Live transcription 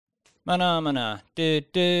Mana do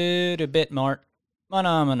do do Bitmart.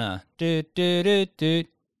 Mana do do do do.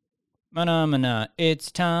 Mana,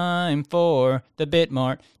 it's time for the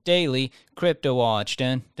Bitmart Daily Crypto Watch.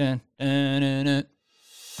 Dun, dun, dun, dun, dun.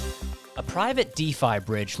 A private DeFi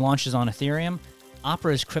bridge launches on Ethereum,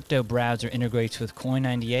 Opera's crypto browser integrates with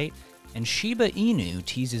Coin98, and Shiba Inu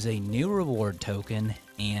teases a new reward token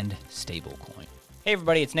and stablecoin. Hey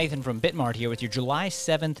everybody, it's Nathan from Bitmart here with your July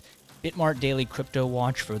 7th Bitmart Daily Crypto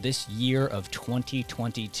Watch for this year of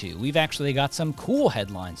 2022. We've actually got some cool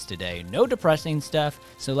headlines today, no depressing stuff,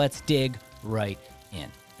 so let's dig right in.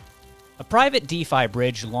 A private DeFi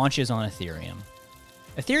bridge launches on Ethereum.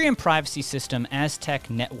 Ethereum privacy system Aztec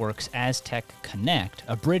Networks Aztec Connect,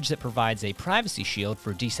 a bridge that provides a privacy shield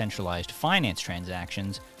for decentralized finance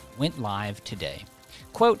transactions, went live today.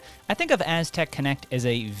 Quote, I think of Aztec Connect as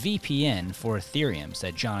a VPN for Ethereum,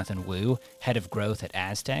 said Jonathan Wu, head of growth at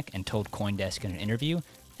Aztec, and told CoinDesk in an interview.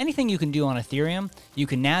 Anything you can do on Ethereum, you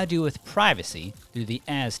can now do with privacy through the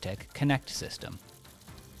Aztec Connect system.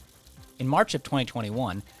 In March of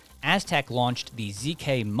 2021, Aztec launched the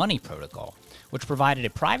ZK Money Protocol, which provided a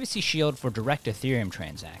privacy shield for direct Ethereum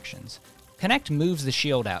transactions. Connect moves the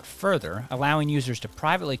shield out further, allowing users to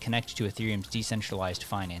privately connect to Ethereum's decentralized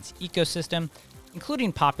finance ecosystem,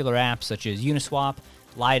 including popular apps such as Uniswap,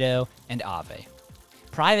 Lido, and Aave.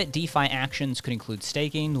 Private DeFi actions could include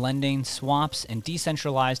staking, lending, swaps, and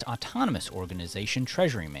decentralized autonomous organization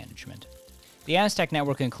treasury management. The Aztec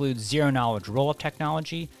network includes zero-knowledge rollup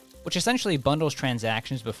technology, which essentially bundles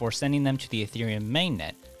transactions before sending them to the Ethereum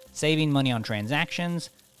mainnet, saving money on transactions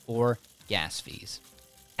or gas fees.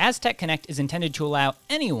 Aztec Connect is intended to allow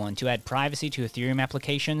anyone to add privacy to Ethereum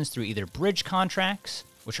applications through either bridge contracts,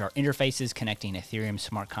 which are interfaces connecting Ethereum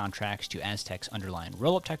smart contracts to Aztec's underlying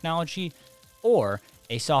rollup technology, or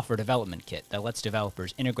a software development kit that lets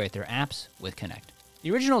developers integrate their apps with Connect.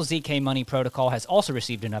 The original ZK Money protocol has also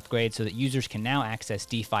received an upgrade so that users can now access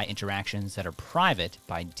DeFi interactions that are private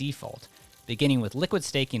by default, beginning with liquid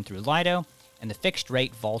staking through Lido and the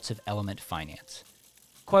fixed-rate vaults of Element Finance.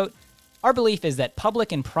 Quote, our belief is that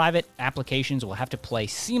public and private applications will have to play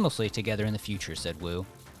seamlessly together in the future, said Wu.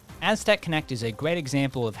 Aztec Connect is a great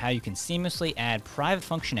example of how you can seamlessly add private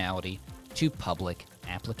functionality to public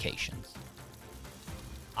applications.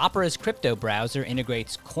 Opera's crypto browser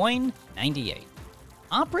integrates Coin98.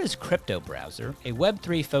 Opera's crypto browser, a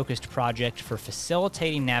Web3-focused project for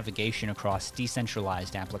facilitating navigation across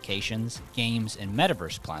decentralized applications, games, and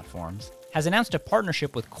metaverse platforms, has announced a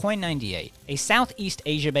partnership with Coin98, a Southeast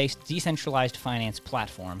Asia-based decentralized finance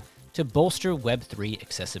platform, to bolster Web3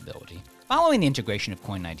 accessibility. Following the integration of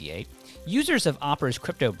Coin98, users of Opera's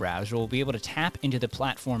crypto browser will be able to tap into the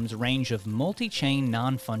platform's range of multi-chain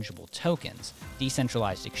non-fungible tokens,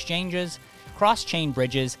 decentralized exchanges, cross-chain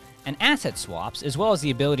bridges, and asset swaps, as well as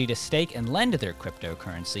the ability to stake and lend their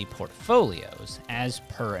cryptocurrency portfolios, as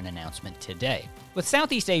per an announcement today. With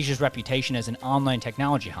Southeast Asia's reputation as an online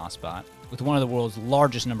technology hotspot, with one of the world's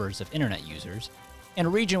largest numbers of internet users, and a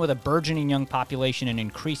region with a burgeoning young population and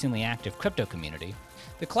increasingly active crypto community,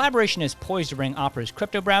 the collaboration is poised to bring Opera's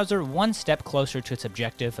crypto browser one step closer to its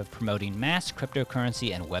objective of promoting mass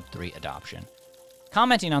cryptocurrency and Web3 adoption.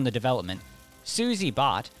 Commenting on the development, Susie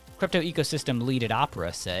Bott, crypto ecosystem lead at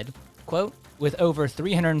Opera, said, quote, with over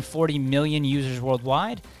 340 million users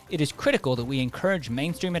worldwide, it is critical that we encourage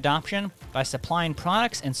mainstream adoption by supplying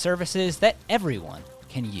products and services that everyone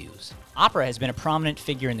can use. Opera has been a prominent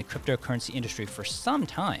figure in the cryptocurrency industry for some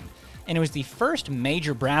time, and it was the first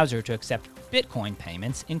major browser to accept Bitcoin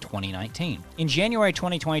payments in 2019. In January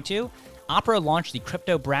 2022, Opera launched the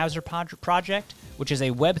Crypto Browser Project, which is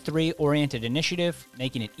a Web3-oriented initiative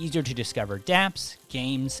making it easier to discover dApps,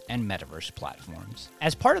 games, and metaverse platforms.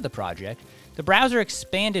 As part of the project, the browser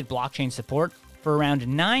expanded blockchain support for around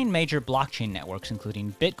 9 major blockchain networks,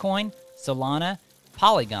 including Bitcoin, Solana,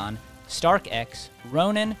 Polygon, StarkX,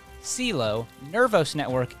 Ronin, Celo, Nervos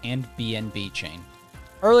Network, and BNB Chain.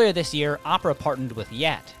 Earlier this year, Opera partnered with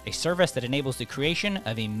Yat, a service that enables the creation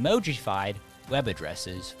of emojified web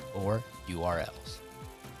addresses, or URLs.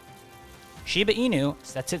 Shiba Inu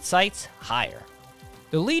sets its sights higher.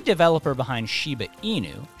 The lead developer behind Shiba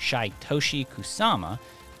Inu, Shytoshi Kusama,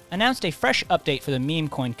 announced a fresh update for the meme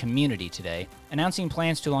coin community today, announcing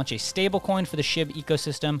plans to launch a stablecoin for the Shiba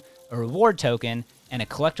ecosystem, a reward token, and a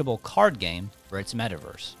collectible card game for its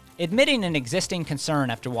metaverse. Admitting an existing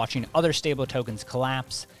concern after watching other stable tokens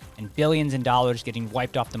collapse and billions in dollars getting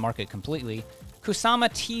wiped off the market completely,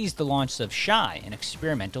 Kusama teased the launch of Shy, an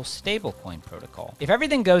experimental stablecoin protocol. If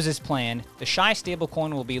everything goes as planned, the Shy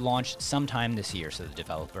stablecoin will be launched sometime this year, said the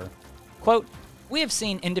developer. Quote, we have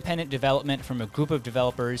seen independent development from a group of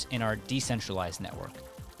developers in our decentralized network.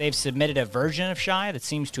 They've submitted a version of Shy that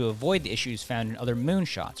seems to avoid the issues found in other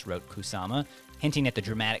moonshots, wrote Kusama, hinting at the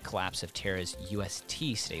dramatic collapse of Terra's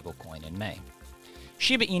UST stablecoin in May.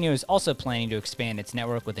 Shiba Inu is also planning to expand its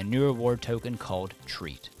network with a new reward token called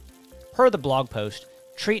Treat. Per the blog post,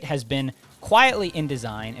 Treat has been quietly in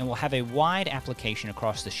design and will have a wide application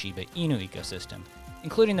across the Shiba Inu ecosystem,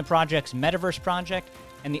 including the project's Metaverse project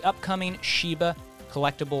and the upcoming Shiba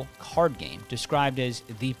collectible card game, described as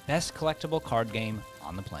the best collectible card game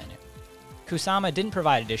on the planet. Kusama didn't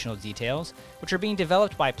provide additional details, which are being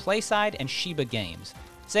developed by Playside and Shiba Games,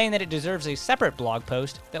 saying that it deserves a separate blog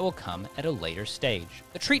post that will come at a later stage.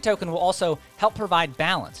 The Treat token will also help provide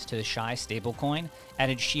balance to the Shy stablecoin,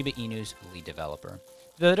 added Shiba Inu's lead developer.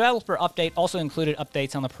 The developer update also included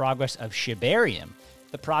updates on the progress of Shibarium,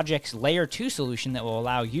 the project's Layer 2 solution that will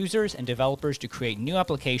allow users and developers to create new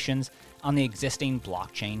applications on the existing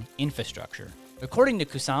blockchain infrastructure. According to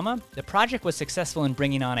Kusama, the project was successful in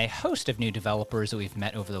bringing on a host of new developers that we've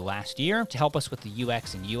met over the last year to help us with the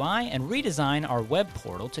UX and UI and redesign our web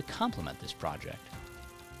portal to complement this project.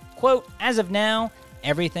 Quote, as of now,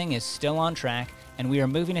 everything is still on track, and we are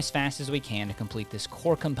moving as fast as we can to complete this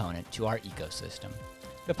core component to our ecosystem.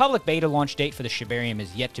 The public beta launch date for the Shibarium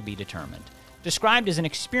is yet to be determined. Described as an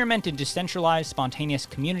experiment in decentralized, spontaneous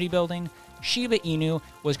community building, Shiba Inu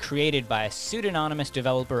was created by a pseudonymous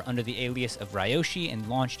developer under the alias of Ryoshi and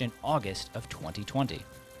launched in August of 2020.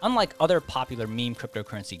 Unlike other popular meme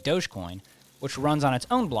cryptocurrency Dogecoin, which runs on its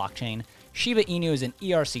own blockchain, Shiba Inu is an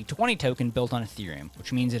ERC20 token built on Ethereum,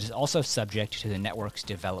 which means it is also subject to the network's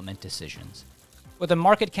development decisions. With a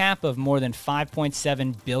market cap of more than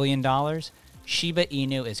 $5.7 billion, Shiba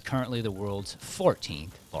Inu is currently the world's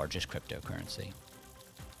 14th largest cryptocurrency.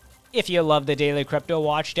 If you love the Daily Crypto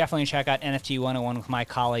Watch, definitely check out NFT 101 with my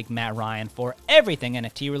colleague Matt Ryan for everything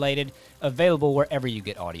NFT related, available wherever you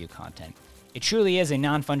get audio content. It truly is a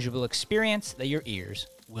non-fungible experience that your ears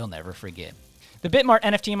will never forget. The Bitmart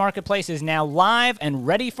NFT marketplace is now live and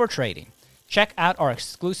ready for trading. Check out our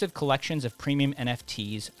exclusive collections of premium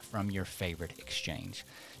NFTs from your favorite exchange.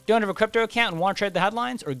 Don't have a crypto account and want to trade the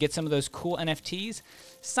headlines or get some of those cool NFTs?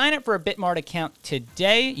 Sign up for a Bitmart account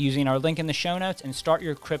today using our link in the show notes and start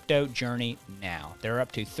your crypto journey now. There are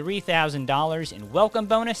up to $3,000 in welcome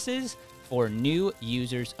bonuses for new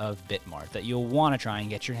users of Bitmart that you'll want to try and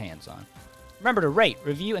get your hands on. Remember to rate,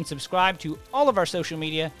 review, and subscribe to all of our social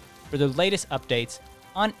media for the latest updates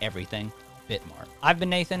on everything Bitmart. I've been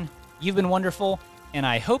Nathan, you've been wonderful, and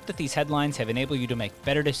I hope that these headlines have enabled you to make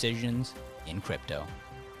better decisions in crypto.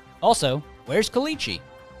 Also, where's Kalichi?